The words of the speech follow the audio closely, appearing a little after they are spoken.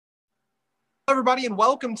Everybody, and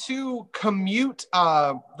welcome to Commute,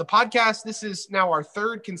 the podcast. This is now our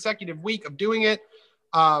third consecutive week of doing it.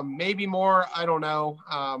 Maybe more, I don't know.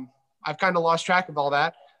 I've kind of lost track of all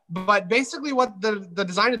that. But basically what the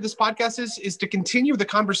design of this podcast is to continue the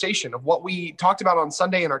conversation of what we talked about on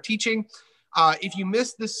Sunday in our teaching. If you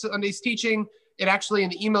missed this Sunday's teaching, it actually,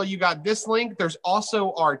 in the email, you got this link. There's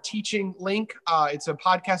also our teaching link. It's a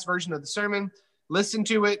podcast version of the sermon. Listen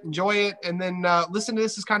to it, enjoy it, and then listen to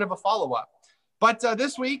this as kind of a follow-up. But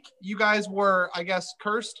this week, you guys were, I guess,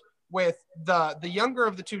 cursed with the younger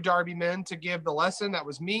of the two Darby men to give the lesson. That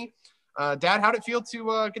was me. Dad, how'd it feel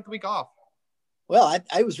to get the week off? Well,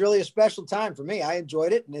 it was really a special time for me. I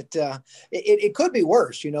enjoyed it, and it could be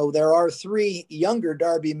worse. You know, there are three younger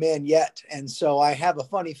Darby men yet, and so I have a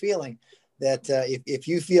funny feeling that if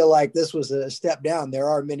you feel like this was a step down, there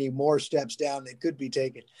are many more steps down that could be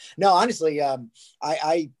taken. No, honestly,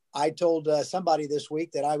 I told somebody this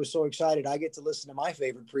week that I was so excited I get to listen to my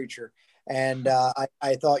favorite preacher. And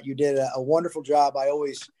I thought you did a wonderful job. I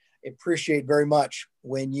always appreciate very much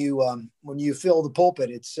when you fill the pulpit.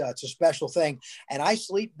 It's a special thing. And I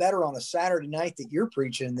sleep better on a Saturday night that you're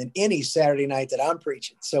preaching than any Saturday night that I'm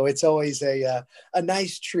preaching. So it's always a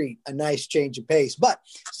nice treat, a nice change of pace. But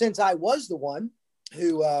since I was the one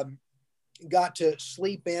who got to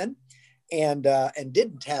sleep in and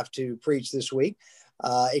didn't have to preach this week,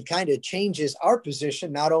 it kind of changes our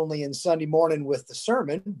position, not only in Sunday morning with the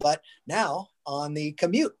sermon, but now on the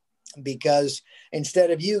commute, because instead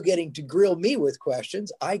of you getting to grill me with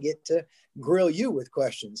questions, I get to grill you with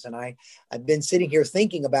questions. And I've been sitting here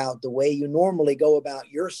thinking about the way you normally go about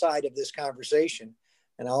your side of this conversation.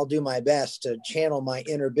 And I'll do my best to channel my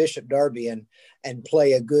inner Bishop Darby and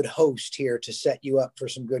play a good host here to set you up for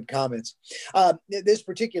some good comments. This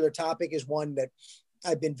particular topic is one that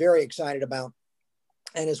I've been very excited about.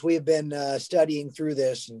 And as we have been studying through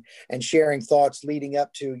this and sharing thoughts leading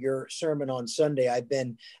up to your sermon on Sunday, I've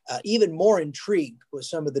been even more intrigued with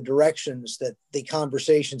some of the directions that the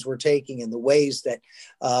conversations were taking and the ways that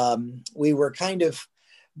we were kind of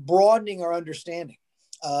broadening our understanding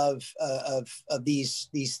of these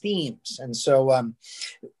themes. And so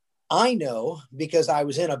I know, because I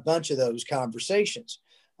was in a bunch of those conversations,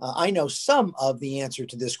 I know some of the answer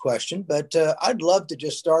to this question, but I'd love to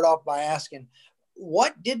just start off by asking,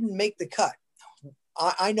 what didn't make the cut?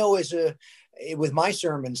 I know with my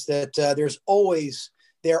sermons that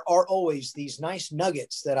there are always these nice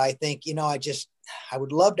nuggets that I think, I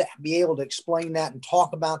would love to be able to explain that and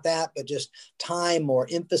talk about that, but just time or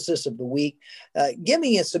emphasis of the week. Give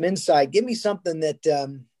me some insight. Give me something that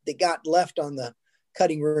got left on the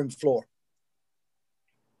cutting room floor.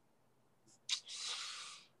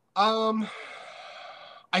 I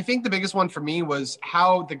think the biggest one for me was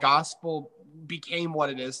how the gospel became what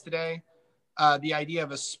it is today. The idea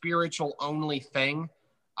of a spiritual only thing,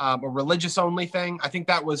 a religious only thing. I think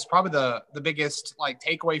that was probably the biggest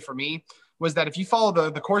takeaway for me, was that if you follow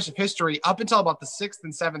the course of history up until about the 6th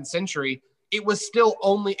and 7th century, it was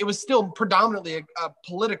still predominantly a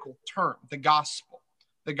political term. The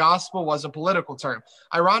gospel was a political term.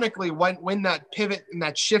 Ironically, when that pivot and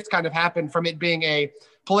that shift kind of happened from it being a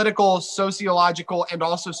political, sociological, and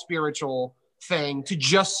also spiritual thing to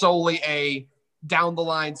just solely a down the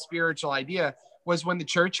line spiritual idea, was when the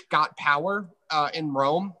church got power in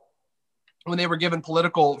Rome, when they were given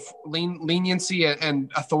political leniency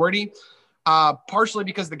and authority, partially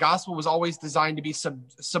because the gospel was always designed to be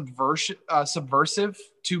subversive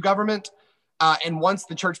to government. And once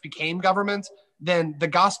the church became government, then the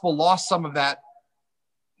gospel lost some of that,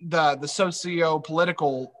 the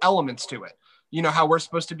socio-political elements to it. You know, how we're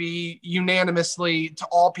supposed to be unanimously to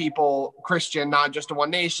all people Christian, not just to one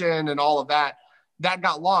nation and all of that. That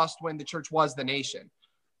got lost when the church was the nation.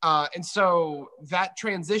 And so that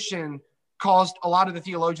transition caused a lot of the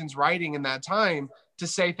theologians writing in that time to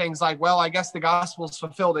say things like, well, I guess the gospel's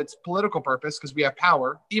fulfilled its political purpose because we have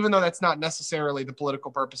power, even though that's not necessarily the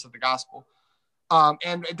political purpose of the gospel.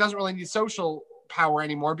 And it doesn't really need social power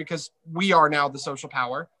anymore because we are now the social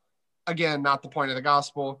power. Again, not the point of the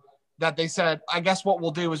gospel. That they said, I guess what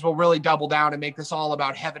we'll do is we'll really double down and make this all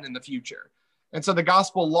about heaven in the future. And so the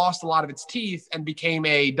gospel lost a lot of its teeth and became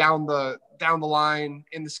a down the line,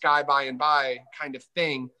 in the sky, by and by kind of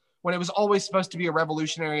thing, when it was always supposed to be a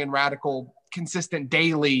revolutionary and radical, consistent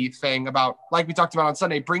daily thing about, like we talked about on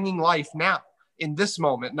Sunday, bringing life now in this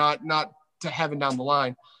moment, not to heaven down the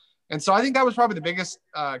line. And so I think that was probably the biggest,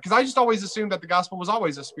 because I just always assumed that the gospel was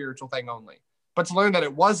always a spiritual thing only. But to learn that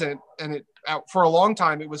it wasn't, and for a long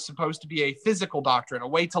time, it was supposed to be a physical doctrine, a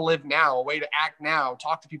way to live now, a way to act now,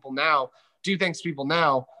 talk to people now, do things to people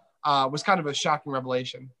now, was kind of a shocking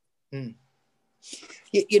revelation.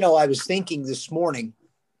 I was thinking this morning,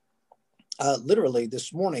 literally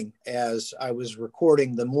this morning, as I was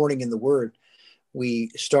recording the Morning in the Word, we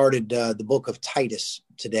started the book of Titus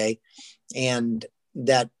today, and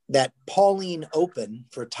that Pauline open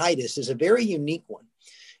for Titus is a very unique one.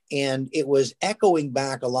 And it was echoing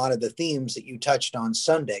back a lot of the themes that you touched on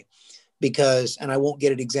Sunday, because, and I won't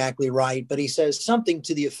get it exactly right, but he says something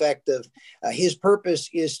to the effect of his purpose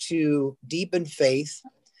is to deepen faith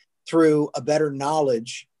through a better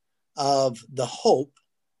knowledge of the hope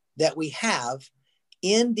that we have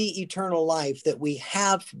in the eternal life that we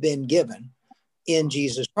have been given in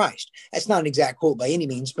Jesus Christ. That's not an exact quote by any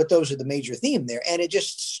means, but those are the major theme there. And it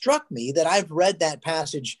just struck me that I've read that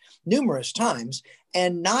passage numerous times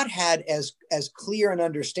and not had as clear an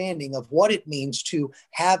understanding of what it means to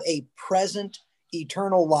have a present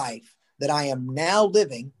eternal life that I am now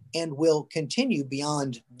living and will continue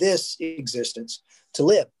beyond this existence to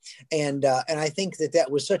live. And I think that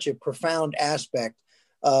was such a profound aspect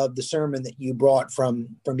of the sermon that you brought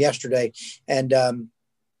from yesterday. And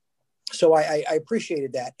so I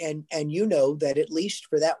appreciated that. And that at least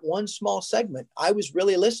for that one small segment, I was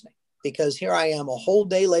really listening, because here I am a whole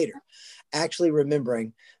day later, actually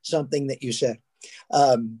remembering something that you said.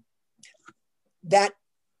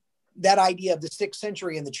 That idea of the 6th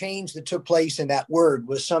century and the change that took place in that word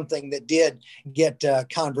was something that did get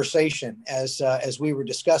conversation as we were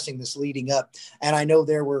discussing this leading up. And I know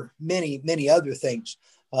there were many, many other things.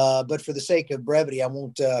 But for the sake of brevity, I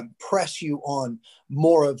won't press you on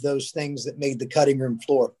more of those things that made the cutting room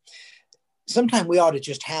floor. Sometime we ought to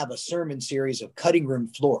just have a sermon series of cutting room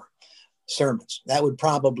floor sermons. That would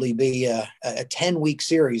probably be a 10-week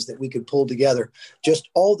series that we could pull together. Just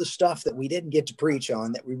all the stuff that we didn't get to preach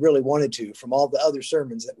on that we really wanted to from all the other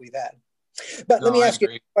sermons that we've had. But let me ask you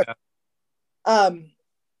a question.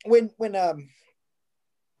 When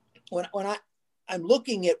I'm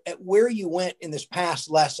looking at where you went in this past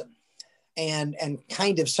lesson and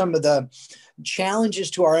kind of some of the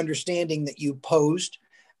challenges to our understanding that you posed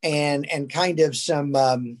and kind of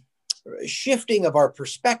some shifting of our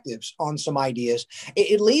perspectives on some ideas,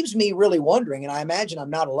 it leaves me really wondering, and I imagine I'm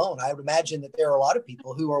not alone. I would imagine that there are a lot of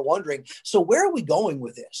people who are wondering, so where are we going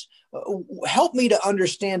with this? Help me to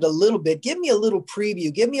understand a little bit. Give me a little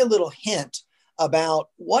preview. Give me a little hint about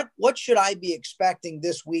what should I be expecting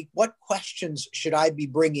this week? What questions should I be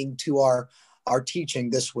bringing to our teaching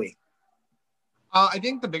this week? I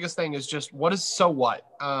think the biggest thing is just what is so what?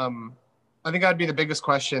 I think that'd be the biggest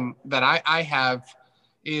question that I have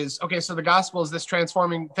is, okay, so the gospel is this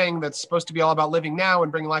transforming thing that's supposed to be all about living now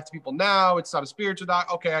and bringing life to people now. It's not a spiritual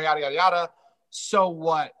doc. Okay, yada, yada, yada. So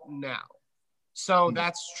what now? So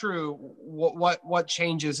that's true. What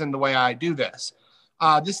changes in the way I do this?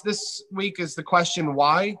 This week is the question,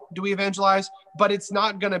 why do we evangelize? But it's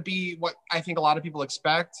not going to be what I think a lot of people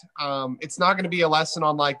expect. It's not going to be a lesson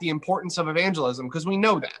on like the importance of evangelism, because we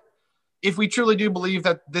know that. If we truly do believe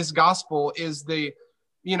that this gospel is the,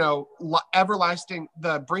 everlasting,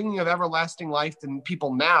 the bringing of everlasting life to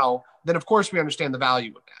people now, then of course we understand the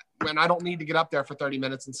value of that. And I don't need to get up there for 30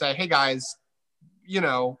 minutes and say, hey guys,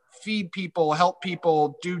 feed people, help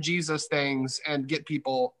people, do Jesus things and get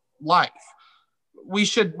people life. We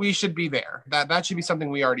should be there. That should be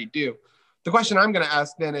something we already do. The question I'm going to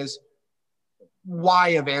ask then is, why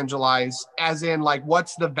evangelize? As in, like,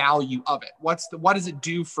 what's the value of it? What does it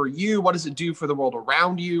do for you? What does it do for the world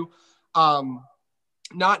around you?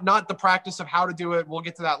 Not the practice of how to do it. We'll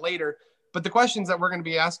get to that later. But the questions that we're going to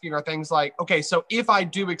be asking are things like, okay, so if I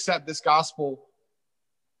do accept this gospel,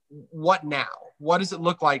 what now? What does it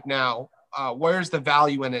look like now? Where's the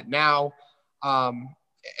value in it now?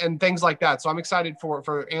 And things like that. So I'm excited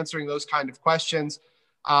for answering those kind of questions.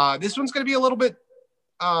 This one's going to be a little bit,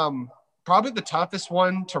 probably the toughest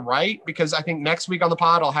one to write, because I think next week on the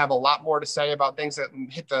pod, I'll have a lot more to say about things that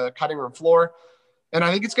hit the cutting room floor. And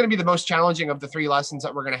I think it's going to be the most challenging of the 3 lessons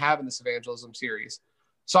that we're going to have in this evangelism series.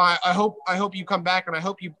 So I hope you come back, and I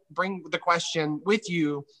hope you bring the question with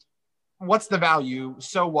you. What's the value?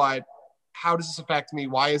 So what? How does this affect me?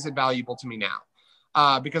 Why is it valuable to me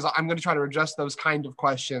now? Because I'm going to try to address those kind of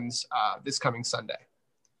questions this coming Sunday.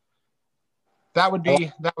 That would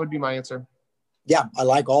be my answer. Yeah, I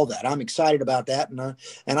like all that. I'm excited about that,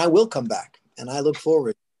 and I will come back, and I look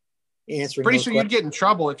forward to answering. Pretty sure you'd get in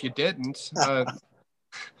trouble if you didn't.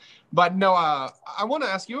 But no, I want to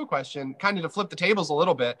ask you a question, kind of to flip the tables a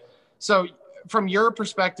little bit. So, from your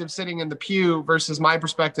perspective, sitting in the pew versus my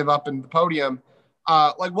perspective up in the podium,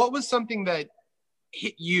 like what was something that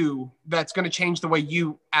hit you that's going to change the way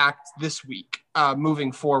you act this week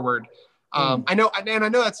moving forward? I know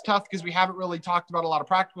that's tough because we haven't really talked about a lot of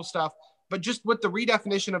practical stuff, but just with the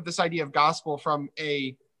redefinition of this idea of gospel from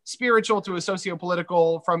a spiritual to a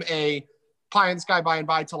socio-political, from a pie in the sky by and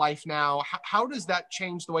by to life now, how does that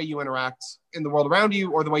change the way you interact in the world around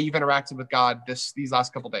you or the way you've interacted with God these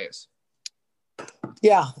last couple of days?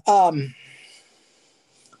 Yeah.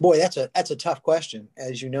 Boy, that's a tough question,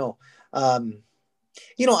 as you know. I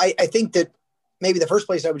think that maybe the first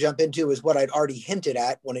place I would jump into is what I'd already hinted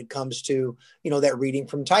at when it comes to, that reading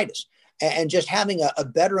from Titus and just having a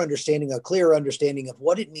better understanding, a clearer understanding of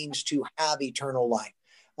what it means to have eternal life.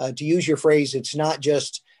 To use your phrase, it's not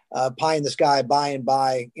just pie in the sky, by and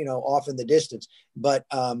by, off in the distance, but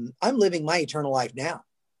I'm living my eternal life now.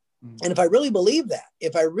 And if I really believe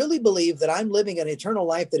that I'm living an eternal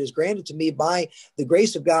life that is granted to me by the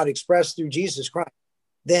grace of God expressed through Jesus Christ,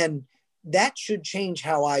 then that should change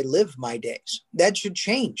how I live my days. That should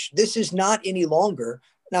change. This is not any longer,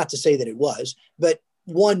 not to say that it was, but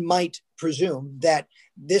one might presume that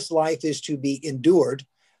this life is to be endured,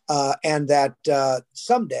 and that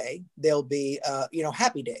someday there'll be,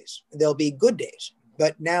 happy days. There'll be good days.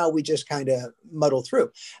 But now we just kind of muddle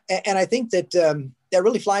through. And I think that that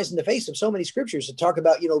really flies in the face of so many scriptures that talk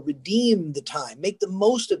about, redeem the time, make the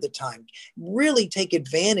most of the time, really take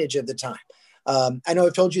advantage of the time. I know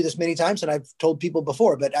I've told you this many times, and I've told people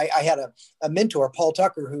before, but I had a mentor, Paul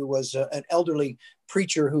Tucker, who was an elderly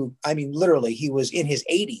preacher who, literally, he was in his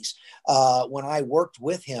 80s when I worked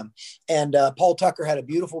with him. And Paul Tucker had a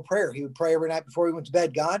beautiful prayer. He would pray every night before he went to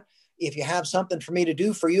bed: God, if you have something for me to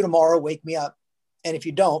do for you tomorrow, wake me up. And if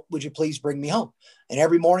you don't, would you please bring me home? And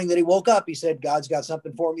every morning that he woke up, he said, God's got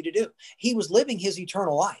something for me to do. He was living his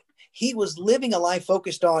eternal life. He was living a life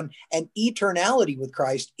focused on an eternality with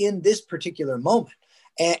Christ in this particular moment.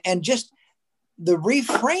 And just the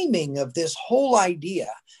reframing of this whole idea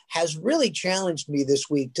has really challenged me this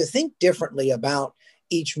week to think differently about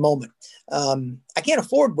each moment. I can't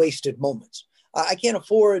afford wasted moments. I can't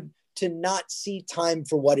afford to not see time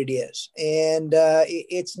for what it is. And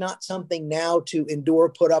it's not something now to endure,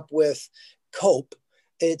 put up with, cope.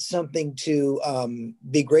 It's something to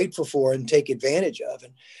be grateful for and take advantage of.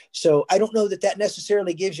 And so I don't know that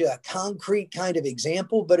necessarily gives you a concrete kind of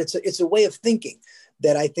example, but it's a way of thinking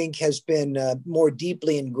that I think has been more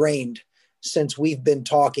deeply ingrained since we've been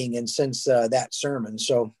talking and since that sermon.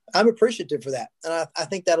 So I'm appreciative for that. And I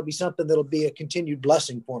think that'll be something that'll be a continued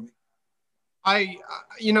blessing for me. I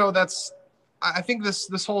think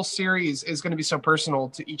this whole series is going to be so personal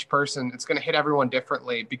to each person. It's going to hit everyone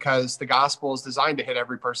differently because the gospel is designed to hit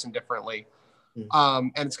every person differently.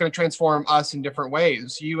 And it's going to transform us in different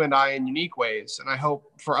ways, you and I in unique ways. And I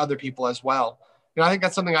hope for other people as well. I think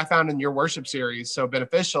that's something I found in your worship series so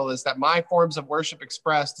beneficial, is that my forms of worship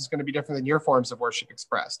expressed is going to be different than your forms of worship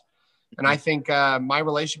expressed. And I think my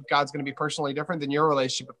relationship with God is going to be personally different than your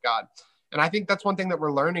relationship with God. And I think that's one thing that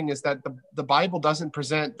we're learning, is that the Bible doesn't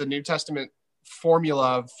present the New Testament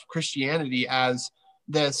formula of Christianity as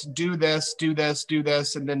this, do this, do this, do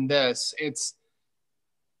this, and then this. It's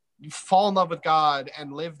fall in love with God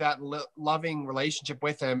and live that loving relationship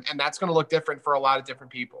with him. And that's going to look different for a lot of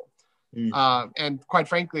different people. And quite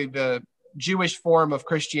frankly, the Jewish form of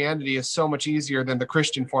Christianity is so much easier than the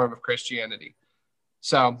Christian form of Christianity.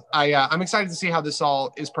 So I'm excited to see how this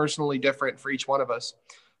all is personally different for each one of us.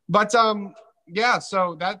 But so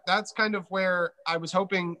that's kind of where I was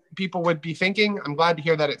hoping people would be thinking. I'm glad to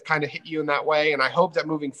hear that it kind of hit you in that way. And I hope that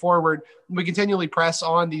moving forward, we continually press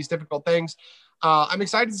on these difficult things. I'm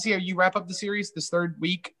excited to see how you wrap up the series this third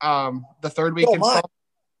week, the third week.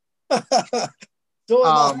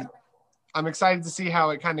 I'm excited to see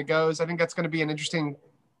how it kind of goes. I think that's going to be an interesting,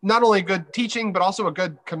 not only good teaching, but also a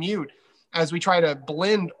good commute as we try to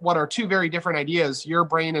blend what are two very different ideas, your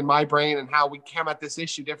brain and my brain, and how we come at this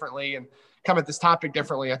issue differently and come at this topic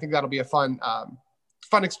differently. I think that'll be a fun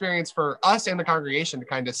experience for us and the congregation to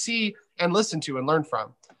kind of see and listen to and learn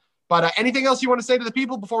from. But anything else you want to say to the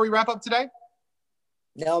people before we wrap up today?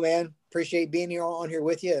 No, man. Appreciate being on here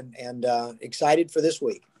with you and excited for this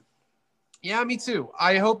week. Yeah, me too.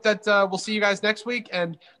 I hope that we'll see you guys next week.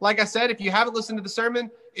 And like I said, if you haven't listened to the sermon,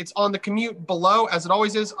 it's on the commute below, as it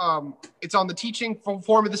always is. It's on the teaching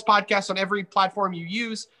form of this podcast on every platform you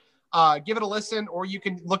use. Give it a listen, or you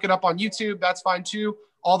can look it up on YouTube. That's fine too.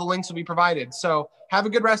 All the links will be provided. So have a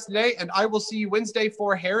good rest of the day, and I will see you Wednesday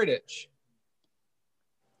for Heritage.